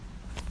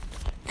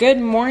Good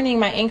morning,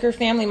 my Anchor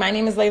family. My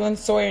name is Laylan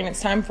Sawyer, and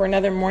it's time for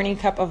another morning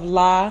cup of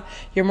La,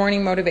 your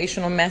morning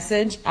motivational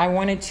message. I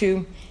wanted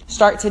to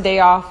start today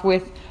off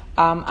with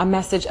a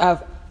message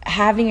of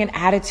having an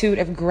attitude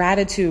of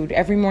gratitude.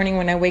 Every morning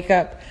when I wake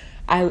up,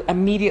 I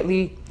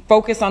immediately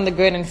focus on the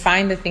good and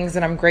find the things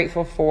that I'm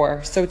grateful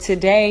for. So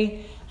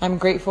today, I'm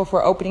grateful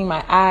for opening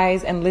my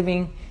eyes and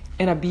living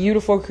in a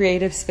beautiful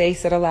creative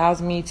space that allows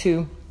me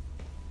to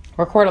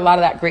record a lot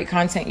of that great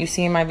content you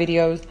see in my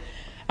videos.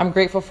 I'm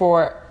grateful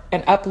for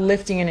an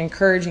uplifting and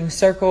encouraging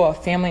circle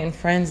of family and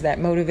friends that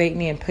motivate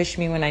me and push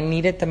me when I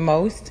need it the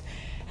most.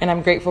 And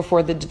I'm grateful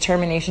for the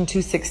determination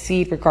to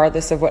succeed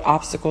regardless of what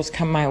obstacles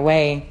come my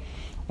way.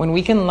 When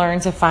we can learn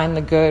to find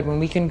the good, when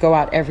we can go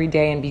out every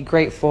day and be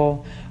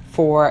grateful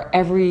for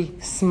every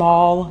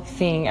small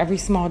thing, every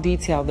small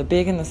detail, the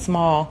big and the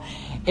small,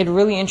 it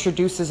really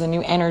introduces a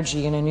new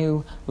energy and a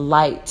new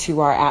light to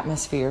our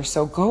atmosphere.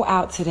 So go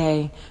out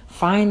today,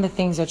 find the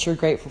things that you're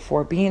grateful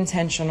for, be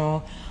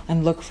intentional,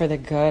 and look for the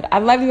good. I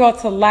love you all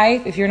to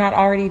life. If you're not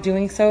already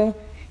doing so,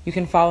 you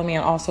can follow me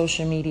on all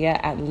social media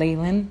at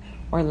Laylan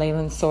or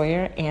Laylan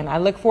Sawyer. And I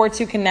look forward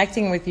to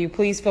connecting with you.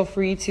 Please feel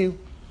free to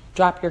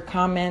drop your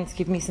comments,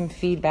 give me some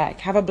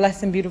feedback. Have a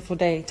blessed and beautiful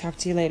day. Talk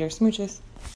to you later. Smooches.